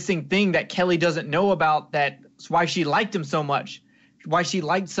the missing thing that Kelly doesn't know about, that's why she liked him so much. Why she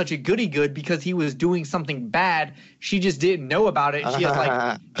liked such a goody-good, because he was doing something bad. She just didn't know about it. She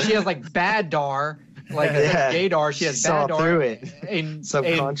has like bad dar, like gaydar. She has bad dar. Saw through it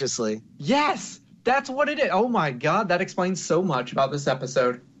subconsciously. Yes, that's what it is. Oh my God, that explains so much about this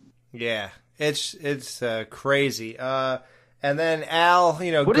episode. Yeah, it's crazy. And then Al,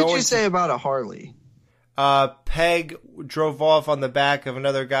 what did you say about a Harley? Peg drove off on the back of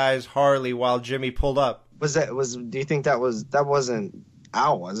another guy's Harley while Jimmy pulled up. Do you think that wasn't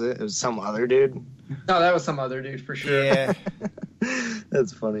Al, was it? It was some other dude? No, that was some other dude for sure. Yeah.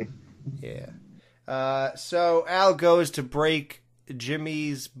 That's funny. Yeah. So Al goes to break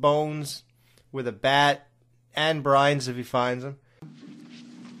Jimmy's bones with a bat, and Brian's if he finds him.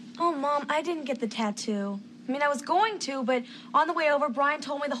 Oh, Mom, I didn't get the tattoo. I mean, I was going to, but on the way over, Brian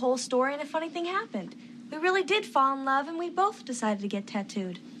told me the whole story, and a funny thing happened. We really did fall in love, and we both decided to get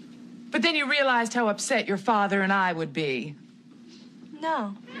tattooed. But then you realized how upset your father and I would be.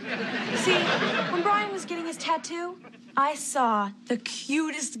 No. See, when Brian was getting his tattoo, I saw the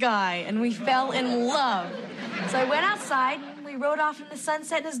cutest guy, and we fell in love. So I went outside, and we rode off in the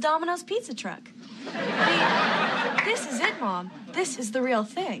sunset in his Domino's pizza truck. I mean, this is it, Mom. This is the real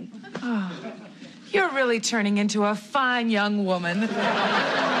thing. Oh, you're really turning into a fine young woman.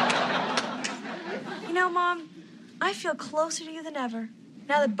 You know, Mom, I feel closer to you than ever,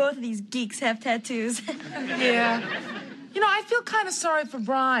 now that both of these geeks have tattoos. Yeah. I feel kind of sorry for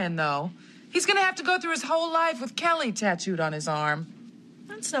Brian, though. He's going to have to go through his whole life with Kelly tattooed on his arm.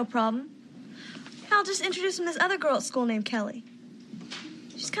 That's no problem. I'll just introduce him to this other girl at school named Kelly.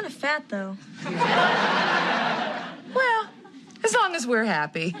 She's kind of fat, though. Well, as long as we're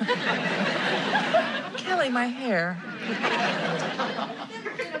happy. Kelly, my hair.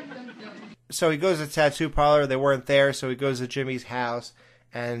 So he goes to the tattoo parlor. They weren't there, so he goes to Jimmy's house,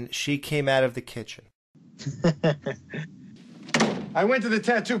 and she came out of the kitchen. I went to the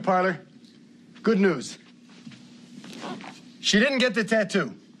tattoo parlor. Good news. She didn't get the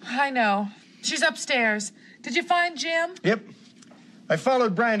tattoo. I know. She's upstairs. Did you find Jim? Yep. I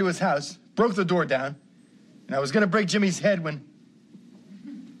followed Brian to his house, broke the door down, and I was going to break Jimmy's head when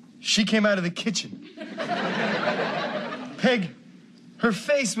she came out of the kitchen. Peg, her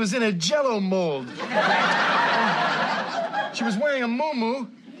face was in a Jell-O mold. She was wearing a muumuu,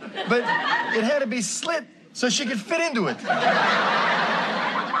 but it had to be slit so she could fit into it.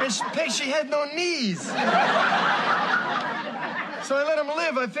 And Peg, she had no knees. So I let him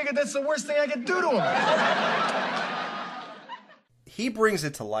live. I figured that's the worst thing I could do to him. He brings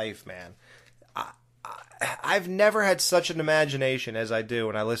it to life, man. I've never had such an imagination as I do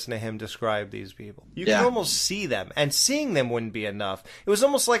when I listen to him describe these people. You can almost see them, and seeing them wouldn't be enough. It was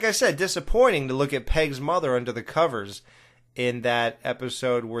almost, like I said, disappointing to look at Peg's mother under the covers in that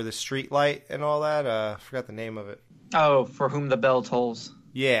episode where the street light and all that, I forgot the name of it. Oh, For Whom the Bell Tolls.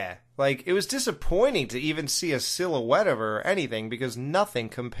 Yeah, like, it was disappointing to even see a silhouette of her or anything, because nothing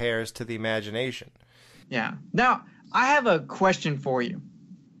compares to the imagination. Yeah. Now, I have a question for you.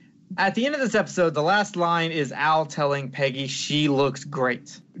 At the end of this episode, the last line is Al telling Peggy she looks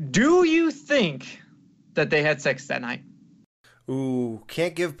great. Do you think that they had sex that night? Ooh,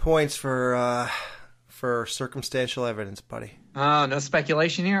 can't give points for circumstantial evidence, buddy. Oh, no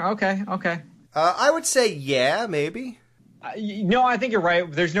speculation here? Okay. I would say yeah, maybe. No, I think you're right.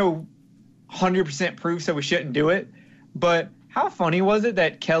 There's no 100% proof, so we shouldn't do it. But how funny was it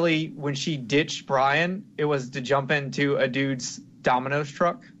that Kelly, when she ditched Brian, it was to jump into a dude's Domino's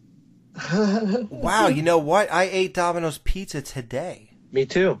truck? Wow, you know what? I ate Domino's pizza today. Me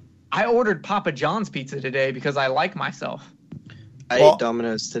too. I ordered Papa John's pizza today because I like myself. I ate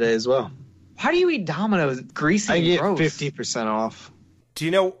Domino's today as well. Why do you eat Domino's? It's greasy I and get gross. 50% off. Do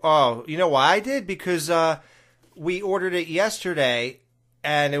you know? Oh, you know why I did? Because we ordered it yesterday,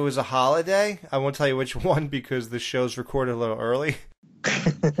 and it was a holiday. I won't tell you which one because the show's recorded a little early.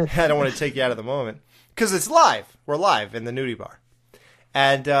 I don't want to take you out of the moment because it's live. We're live in the nudie bar,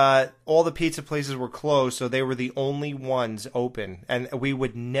 and all the pizza places were closed, so they were the only ones open. And we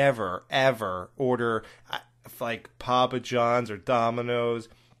would never ever order like Papa John's or Domino's.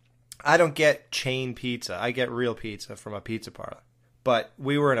 I don't get chain pizza. I get real pizza from a pizza parlor. But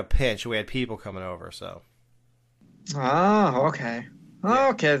we were in a pinch. We had people coming over, so. Oh, okay.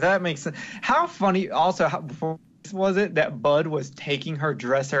 Okay, that makes sense. How funny, also, before was it that Bud was taking her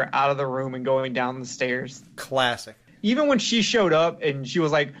dresser out of the room and going down the stairs? Classic. Even when she showed up and she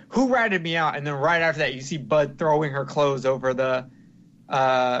was like, who ratted me out? And then right after that, you see Bud throwing her clothes over the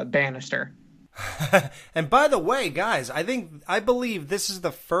banister. And by the way, guys, I believe this is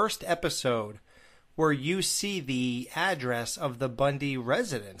the first episode where you see the address of the Bundy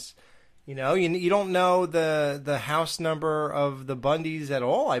residence. You know, you don't know the house number of the Bundys at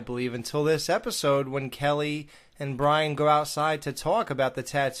all, I believe, until this episode when Kelly and Brian go outside to talk about the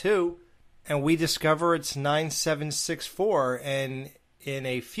tattoo, and we discover it's 9764, and in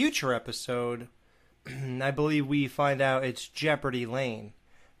a future episode, I believe we find out it's Jeopardy Lane.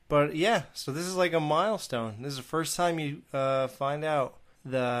 But yeah, so this is like a milestone. This is the first time you find out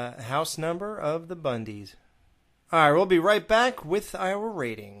the house number of the Bundys. All right, we'll be right back with our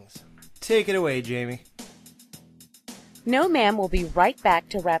ratings. Take it away, Jamie. No Ma'am will be right back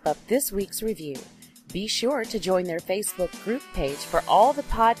to wrap up this week's review. Be sure to join their Facebook group page for all the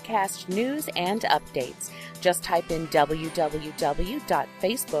podcast news and updates. Just type in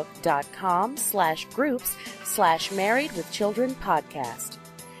www.facebook.com/groups/marriedwithchildrenpodcast.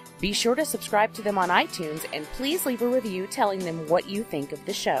 Be sure to subscribe to them on iTunes and please leave a review telling them what you think of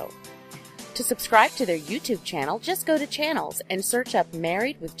the show. To subscribe to their YouTube channel, just go to channels and search up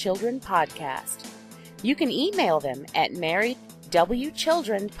Married with Children Podcast. You can email them at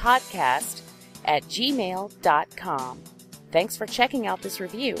marriedwchildrenpodcast@gmail.com. Thanks for checking out this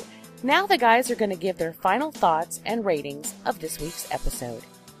review. Now the guys are going to give their final thoughts and ratings of this week's episode.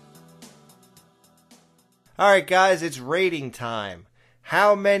 All right, guys, it's rating time.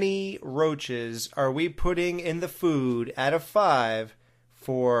 How many roaches are we putting in the food out of 5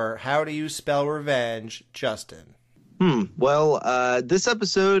 for How Do You Spell Revenge, Justin? Well, this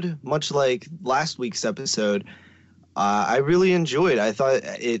episode, much like last week's episode, I really enjoyed. I thought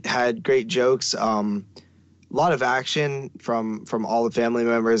it had great jokes, a lot of action from all the family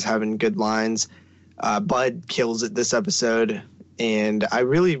members having good lines. Bud kills it this episode, and I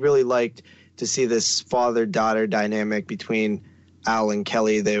really, really liked to see this father-daughter dynamic between Al and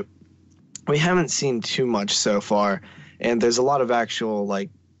Kelly that we haven't seen too much so far. And there's a lot of actual,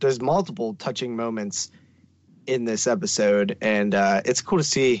 there's multiple touching moments in this episode, and it's cool to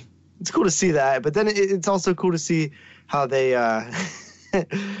see. It's cool to see that, but then it's also cool to see how they, how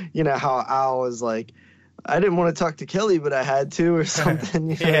Al was like, I didn't want to talk to Kelly, but I had to, or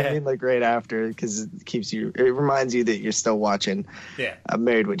something. You know what I mean? Like right after, because it reminds you that you're still watching.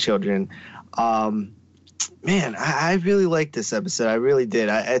 Married with Children. Man, I really liked this episode. I really did.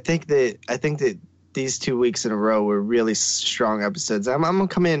 I think that these 2 weeks in a row were really strong episodes. I'm gonna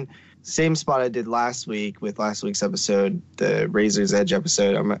come in same spot I did last week with last week's episode, the Razor's Edge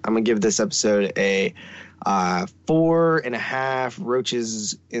episode. I'm gonna give this episode a 4.5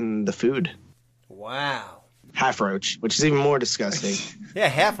 roaches in the food. Wow. Half roach, which is even more disgusting. Yeah,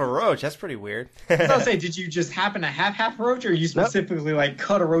 half a roach. That's pretty weird. I was gonna say, did you just happen to have half a roach, or you specifically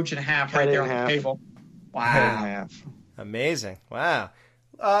cut a roach in half right there on the table? Wow. Amazing. Wow.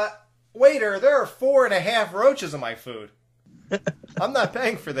 Waiter, there are 4.5 roaches in my food. I'm not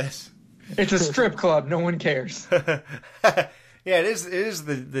paying for this. It's a strip club. No one cares. Yeah, it is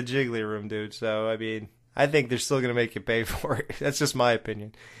the jiggly room, dude. So, I mean, I think they're still going to make you pay for it. That's just my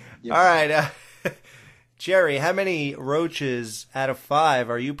opinion. Yep. All right. Jerry, how many roaches out of 5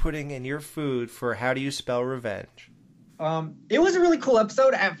 are you putting in your food for How Do You Spell Revenge? It was a really cool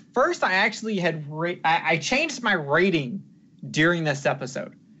episode. At first, I actually had I changed my rating during this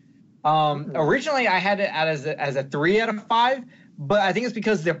episode. Originally, I had it as a 3 out of 5, but I think it's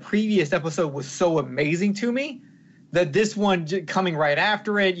because the previous episode was so amazing to me that this one coming right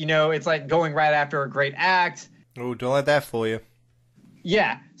after it, it's like going right after a great act. Oh, don't let that fool you.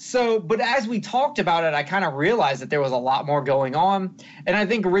 Yeah. So, but as we talked about it, I kind of realized that there was a lot more going on. And I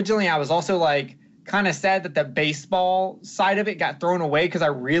think originally I was also kind of sad that the baseball side of it got thrown away because I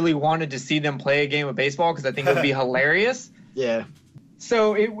really wanted to see them play a game of baseball because I think it would be hilarious. Yeah.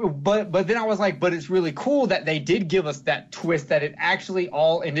 But then I was like, but it's really cool that they did give us that twist that it actually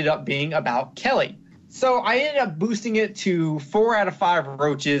all ended up being about Kelly. So I ended up boosting it to 4 out of 5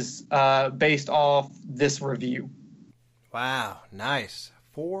 roaches based off this review. Wow, nice.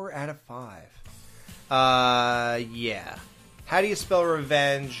 4 out of 5. Yeah. How Do You Spell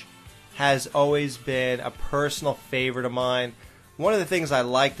Revenge has always been a personal favorite of mine. One of the things I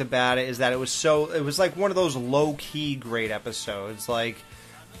liked about it is that it was like one of those low-key great episodes, like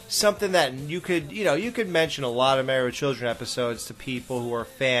something that you could mention a lot of Married with Children episodes to people who are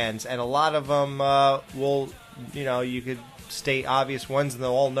fans, and a lot of them you could state obvious ones and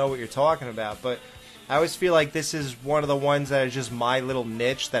they'll all know what you're talking about, but I always feel like this is one of the ones that is just my little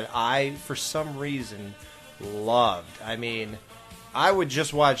niche that I, for some reason, loved. I mean, I would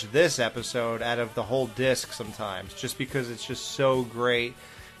just watch this episode out of the whole disc sometimes, just because it's just so great.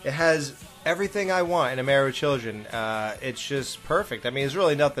 It has everything I want in a Married with Children. It's just perfect. I mean, there's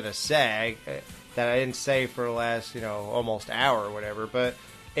really nothing to say that I didn't say for the last, almost hour or whatever. But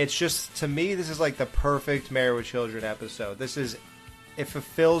it's just, to me, this is like the perfect Married with Children episode. It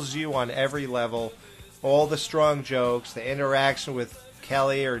fulfills you on every level. All the strong jokes, the interaction with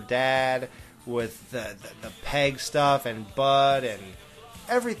Kelly or Dad, with the Peg stuff and Bud and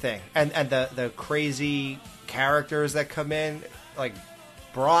everything. And the crazy characters that come in, like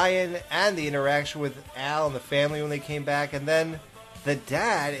Brian, and the interaction with Al and the family when they came back, and then the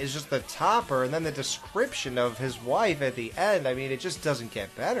dad is just the topper, and then the description of his wife at the end. I mean, it just doesn't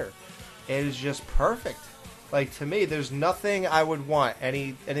get better. It is just perfect. Like, to me, there's nothing I would want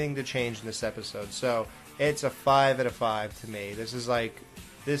anything to change in this episode. So it's a 5 out of 5 to me. This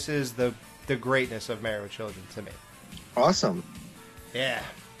is the greatness of Married with Children to me. Awesome. Yeah,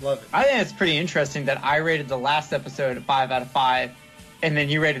 love it. I think it's pretty interesting that I rated the last episode a 5 out of 5, and then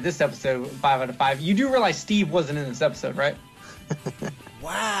you rated this episode 5 out of 5. You do realize Steve wasn't in this episode, right?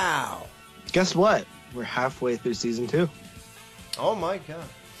 Wow. Guess what? We're halfway through season 2. Oh my god.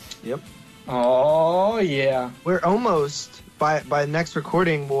 Yep. Oh yeah. We're almost, by next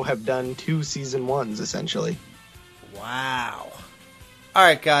recording, we'll have done 2 season 1s essentially. Wow. All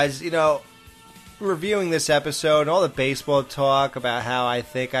right, guys, reviewing this episode and all the baseball talk about how I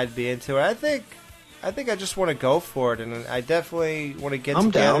think I'd be into it, I think I just want to go for it, and I definitely want to get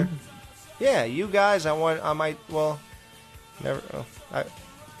together. Down. Yeah, you guys,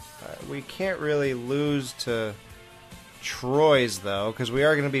 we can't really lose to Troy's, though, because we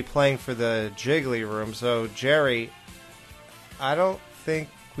are going to be playing for the Jiggly Room. So, Jerry, I don't think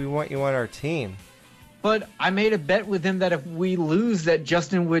we want you on our team. But I made a bet with him that if we lose, that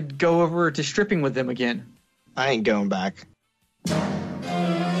Justin would go over to stripping with them again. I ain't going back.